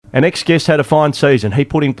An ex-guest had a fine season. He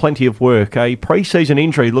put in plenty of work. A pre-season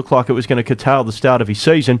injury looked like it was going to curtail the start of his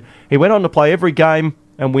season. He went on to play every game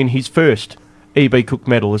and win his first E.B. Cook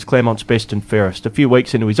medal as Claremont's best and fairest. A few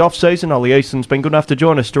weeks into his off-season, Ollie Eastland's been good enough to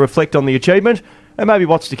join us to reflect on the achievement and maybe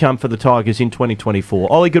what's to come for the Tigers in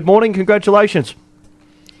 2024. Ollie, good morning. Congratulations.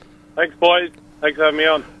 Thanks, boys. Thanks for having me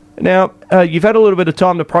on. Now, you've had a little bit of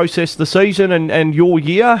time to process the season and your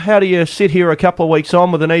year. How do you sit here a couple of weeks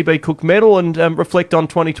on with an E.B. Cook medal and reflect on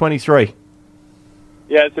 2023?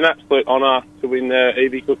 Yeah, it's an absolute honour to win the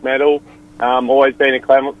E.B. Cook medal. Always been a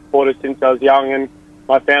Claremont supporter since I was young, and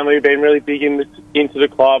my family have been really big into the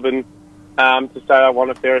club, and to say I won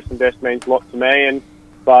a fairest and best means a lot to me.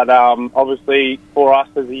 But obviously for us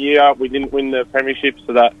as a year, we didn't win the premiership,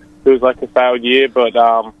 so that feels like a failed year, but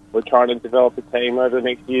we're trying to develop a team over the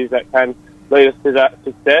next years that can lead us to that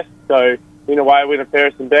success. So in a way, I win a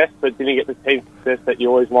fairest and best, but didn't get the team success that you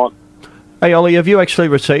always want. Hey, Ollie, have you actually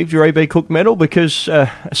received your E.B. Cook medal? Because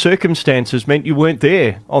circumstances meant you weren't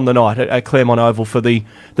there on the night at Claremont Oval for the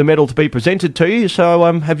medal to be presented to you. So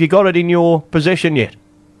have you got it in your possession yet?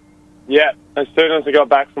 Yeah, as soon as I got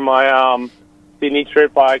back from my Sydney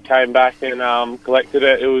trip, I came back and collected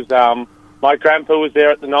it. It was my grandpa was there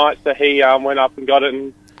at the night, so he went up and got it,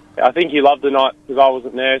 and I think he loved the night because I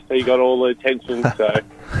wasn't there, so he got all the attention. So,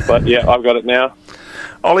 but yeah, I've got it now.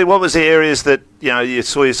 Ollie, what was the areas that you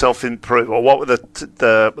saw yourself improve, or what were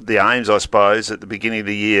the aims, I suppose, at the beginning of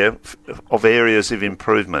the year of areas of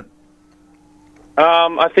improvement?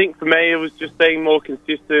 I think for me it was just being more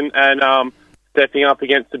consistent and stepping up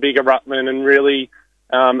against the bigger ruckman and really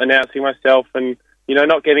announcing myself and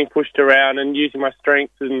not getting pushed around and using my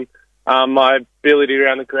strengths and my ability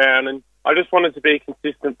around the ground. And I just wanted to be a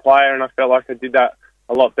consistent player, and I felt like I did that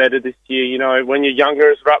a lot better this year. When you're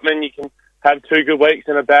younger as ruckman, you can have 2 good weeks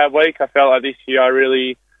and a bad week. I felt like this year I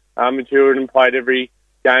really matured and played every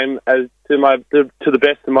game as to the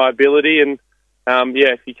best of my ability. And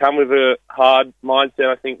if you come with a hard mindset,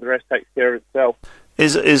 I think the rest takes care of itself.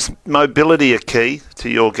 Is mobility a key to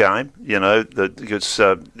your game? Because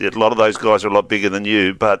a lot of those guys are a lot bigger than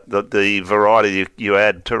you, but the variety you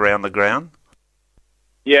add to around the ground?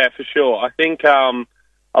 Yeah, for sure. I think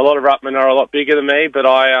a lot of ruckmen are a lot bigger than me, but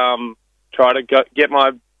I try to get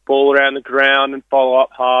my ball around the ground and follow up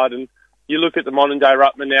hard. And you look at the modern day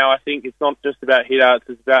ruckman now, I think it's not just about hit outs,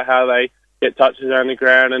 it's about how they get touches around the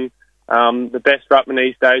ground. And the best ruckmen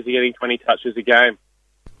these days are getting 20 touches a game.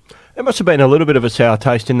 It must have been a little bit of a sour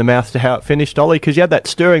taste in the mouth to how it finished, Ollie, because you had that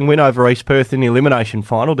stirring win over East Perth in the elimination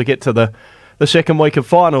final to get to the second week of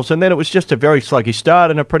finals, and then it was just a very sluggish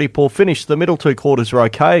start and a pretty poor finish. The middle 2 quarters were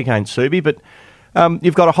okay against Subi, but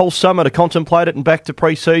you've got a whole summer to contemplate it and back to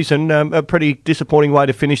pre-season. A pretty disappointing way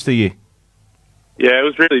to finish the year. Yeah, it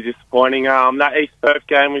was really disappointing. That East Perth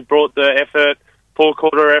game, we brought the effort,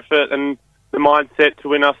 4-quarter effort, and the mindset to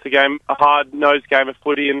win us the game, a hard-nosed game of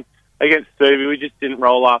footy, and against Subi, we just didn't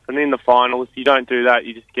roll up. And in the final, if you don't do that,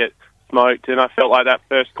 you just get smoked. And I felt like that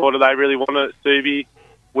first quarter, they really wanted it, Subi.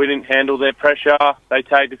 We didn't handle their pressure. They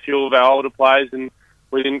tagged a few of our older players, and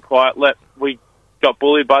we didn't quite we got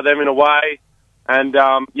bullied by them in a way. And,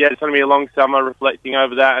 it's going to be a long summer reflecting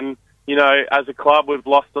over that. And, as a club, we've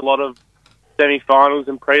lost a lot of semi-finals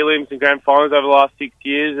and prelims and grand finals over the last 6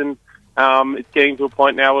 years. And it's getting to a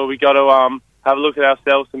point now where we got to have a look at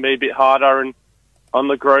ourselves and be a bit harder and on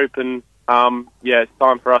the group. And, it's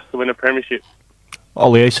time for us to win a premiership.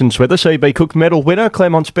 Ollie Easton's with us, E.B. Cook medal winner,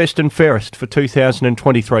 Claremont's best and fairest for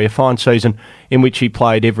 2023, a fine season in which he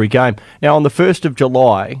played every game. Now, on the 1st of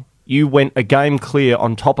July, you went a game clear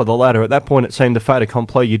on top of the ladder. At that point, it seemed the fait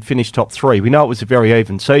accompli, you'd finished top 3. We know it was a very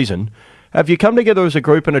even season. Have you come together as a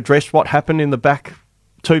group and addressed what happened in the back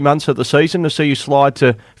 2 months of the season to see you slide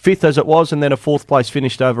to 5th as it was and then a 4th place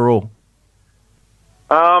finished overall?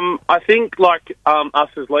 I think, us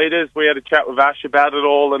as leaders, we had a chat with Ash about it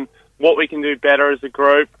all and what we can do better as a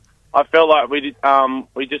group. I felt like we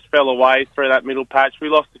just fell away through that middle patch. We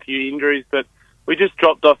lost a few injuries, but we just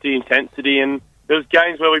dropped off the intensity, and there was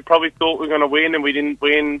games where we probably thought we were going to win and we didn't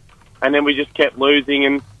win, and then we just kept losing,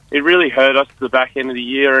 and it really hurt us to the back end of the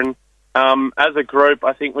year. And as a group,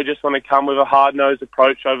 I think we just want to come with a hard-nosed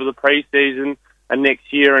approach over the pre-season and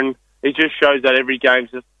next year, and it just shows that every game's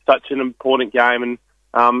just such an important game. And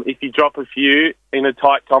if you drop a few in a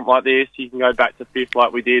tight comp like this, you can go back to 5th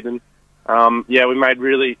like we did. And we made it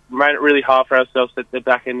really hard for ourselves at the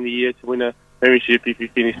back end of the year to win a premiership if you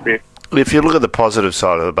finish 5th. If you look at the positive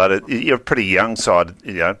side of it, but you're a pretty young side.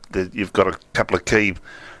 You've got a couple of key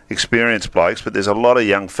experienced blokes, but there's a lot of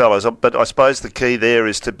young fellas. But I suppose the key there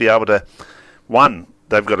is to be able to, one,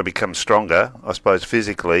 they've got to become stronger, I suppose,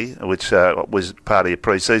 physically, which was part of your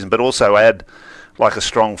pre-season, but also add like a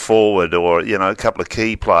strong forward or, a couple of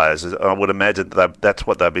key players. I would imagine that's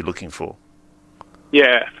what they'd be looking for.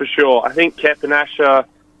 Yeah, for sure. I think Kep and Ash are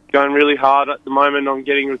going really hard at the moment on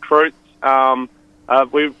getting recruits.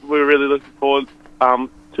 We're really looking forward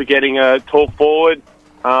to getting a tall forward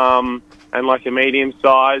and like a medium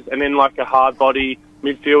size, and then like a hard body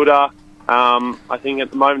midfielder. I think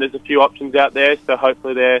at the moment there's a few options out there, so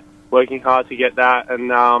hopefully they're working hard to get that.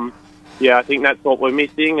 And I think that's what we're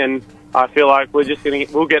missing. And I feel like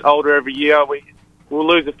we'll get older every year. We'll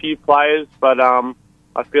lose a few players, but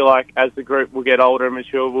I feel like as the group will get older and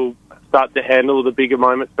mature, we'll start to handle the bigger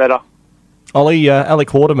moments better. Ollie,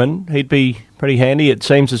 Alec Waterman, he'd be pretty handy. It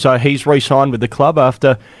seems as though he's re-signed with the club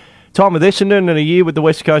after time with Essendon and a year with the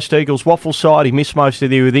West Coast Eagles waffle side. He missed most of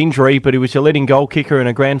the year with injury, but he was a leading goal kicker in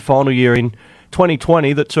a grand final year in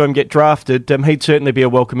 2020 that saw him get drafted. He'd certainly be a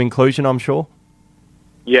welcome inclusion, I'm sure.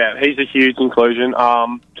 Yeah, he's a huge inclusion.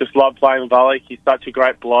 Just love playing with Ollie. He's such a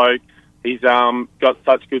great bloke. He's got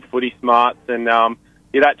such good footy smarts, and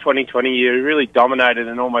that 2020 year, he really dominated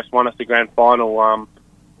and almost won us the grand final.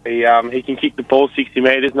 He can kick the ball 60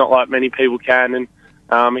 metres, not like many people can, and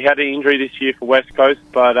he had an injury this year for West Coast,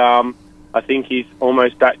 but I think he's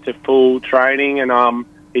almost back to full training, and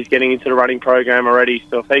he's getting into the running program already.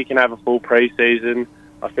 So if he can have a full pre-season,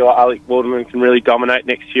 I feel like Alec Waterman can really dominate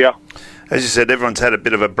next year. As you said, everyone's had a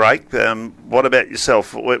bit of a break. What about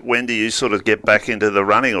yourself? When do you sort of get back into the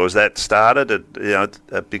running, or has that started?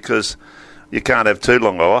 Because you can't have too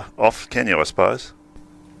long off, can you, I suppose?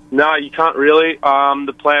 No, you can't really.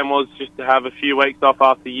 The plan was just to have a few weeks off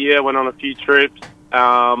after the year, went on a few trips,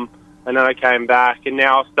 and then I came back, and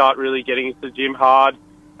now I'll start really getting into the gym hard.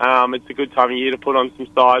 It's a good time of year to put on some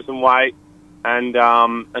size and weight, and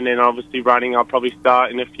then obviously running I'll probably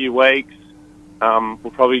start in a few weeks.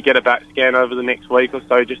 We'll probably get a back scan over the next week or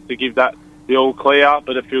so just to give that the all clear,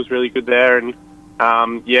 but it feels really good there. And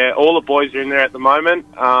all the boys are in there at the moment.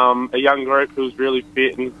 A young group who's really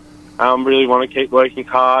fit and really want to keep working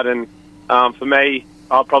hard. And for me,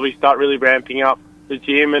 I'll probably start really ramping up the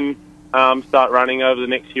gym and start running over the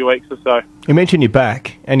next few weeks or so. You mentioned your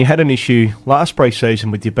back, and you had an issue last pre-season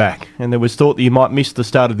with your back, and there was thought that you might miss the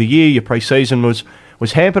start of the year. Your pre-season was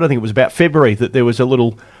hampered. I think it was about February that there was a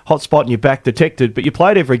little hot spot in your back detected, but you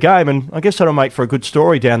played every game, and I guess that'll make for a good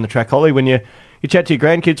story down the track, Ollie, when you chat to your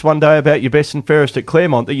grandkids one day about your best and fairest at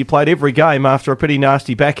Claremont, that you played every game after a pretty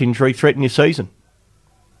nasty back injury threatened your season.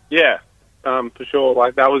 Yeah, for sure.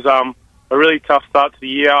 Like that was a really tough start to the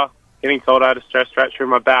year, getting told I had a stress fracture in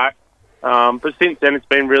my back. But since then it's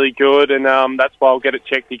been really good, and that's why I'll get it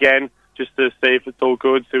checked again, just to see if it's all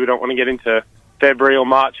good, so we don't want to get into February or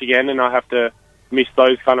March again and I have to miss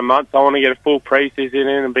those kind of months. I want to get a full pre-season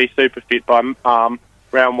in and be super fit by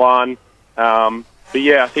round one. But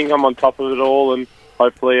yeah, I think I'm on top of it all, and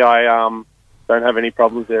hopefully I don't have any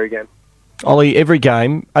problems there again. Ollie, every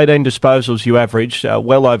game, 18 disposals you averaged,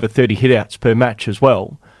 well over 30 hit-outs per match as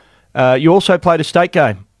well. You also played a state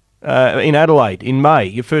game in Adelaide in May,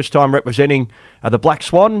 your first time representing the Black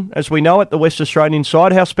Swan, as we know it, the West Australian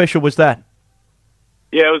side. How special was that?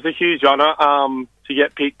 Yeah, it was a huge honour. To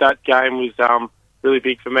get picked that game was really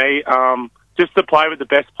big for me. Just to play with the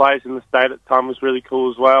best players in the state at the time was really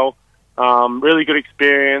cool as well. Really good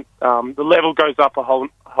experience. The level goes up a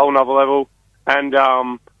whole nother level, and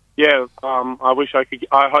I wish I could.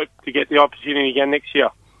 I hope to get the opportunity again next year.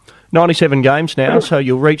 97 games now, so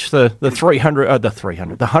you'll reach the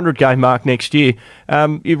 100 game mark next year.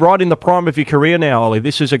 You're right in the prime of your career now, Ollie.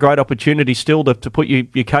 This is a great opportunity still to put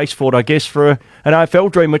your case forward, I guess, for an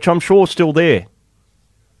AFL dream, which I'm sure is still there.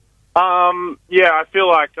 I feel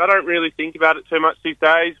like I don't really think about it too much these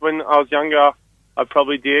days. When I was younger, I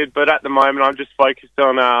probably did, but at the moment I'm just focused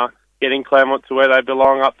on getting Claremont to where they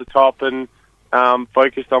belong up the top, and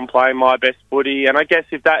focused on playing my best footy. And I guess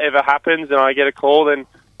if that ever happens and I get a call, then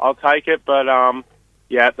I'll take it. But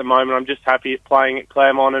at the moment I'm just happy at playing at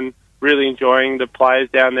Claremont and really enjoying the players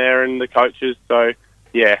down there and the coaches. So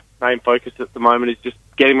main focus at the moment is just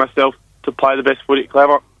getting myself to play the best footy at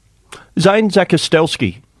Claremont. Zane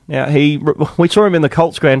Zakostelski. Now, we saw him in the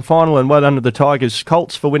Colts grand final, and well done to the Tigers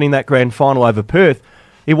Colts for winning that grand final over Perth.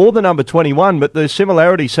 He wore the number 21, but the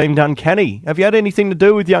similarity seemed uncanny. Have you had anything to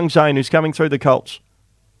do with young Zane, who's coming through the Colts?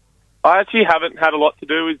 I actually haven't had a lot to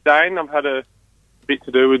do with Zane. I've had a bit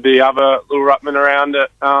to do with the other little ruckman around at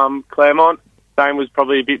Claremont. Zane was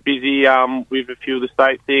probably a bit busy with a few of the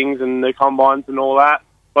state things and the combines and all that.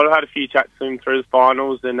 But I've had a few chats to him through the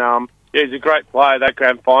finals, and he's a great player. That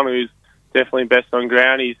grand final, he's definitely best on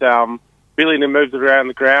ground. He's really moves around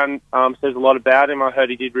the ground, says a lot about him. I heard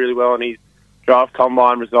he did really well in his draft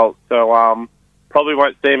combine results. So, probably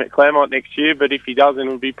won't see him at Claremont next year, but if he doesn't,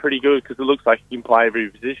 it'll be pretty good because it looks like he can play every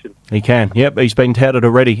position. He can, yep. He's been touted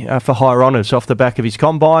already for higher honours off the back of his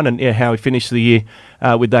combine and how he finished the year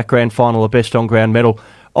with that grand final, a best on-ground medal.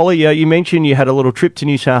 Ollie, you mentioned you had a little trip to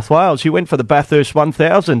New South Wales. You went for the Bathurst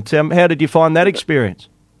 1000. How did you find that experience?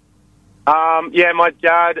 My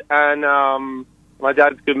dad and my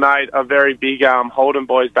dad's good mate are very big Holden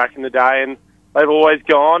boys back in the day, and they've always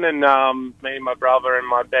gone, and me and my brother and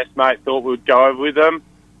my best mate thought we'd go over with them.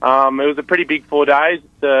 It was a pretty big 4 days.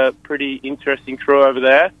 It's a pretty interesting crew over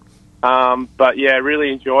there. But, yeah,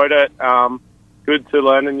 really enjoyed it. Good to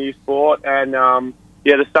learn a new sport. And,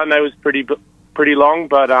 the Sunday was pretty long,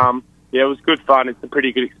 but, it was good fun. It's a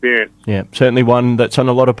pretty good experience. Yeah, certainly one that's on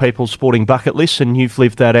a lot of people's sporting bucket lists, and you've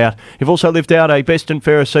lived that out. You've also lived out a best and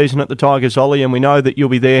fairest season at the Tigers, Ollie, and we know that you'll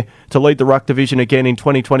be there to lead the ruck division again in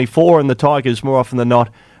 2024, and the Tigers, more often than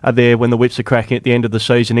not, are there when the whips are cracking at the end of the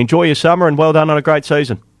season. Enjoy your summer, and well done on a great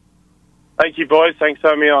season. Thank you, boys. Thanks for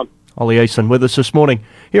having me on. Ollie Eastland with us this morning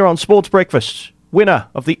here on Sports Breakfast. Winner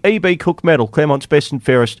of the E.B. Cook Medal, Claremont's best and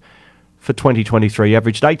fairest for 2023.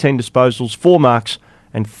 Averaged 18 disposals, 4 marks,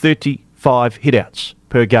 and 35 hitouts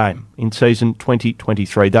per game in season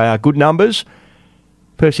 2023. They are good numbers.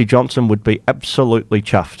 Percy Johnson would be absolutely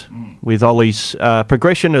chuffed with Ollie's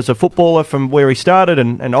progression as a footballer from where he started,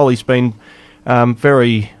 and Ollie's been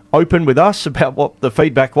very open with us about what the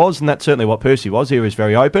feedback was, and that's certainly what Percy was. He was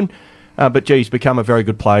very open. But, he's become a very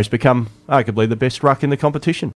good player. He's become arguably the best ruck in the competition.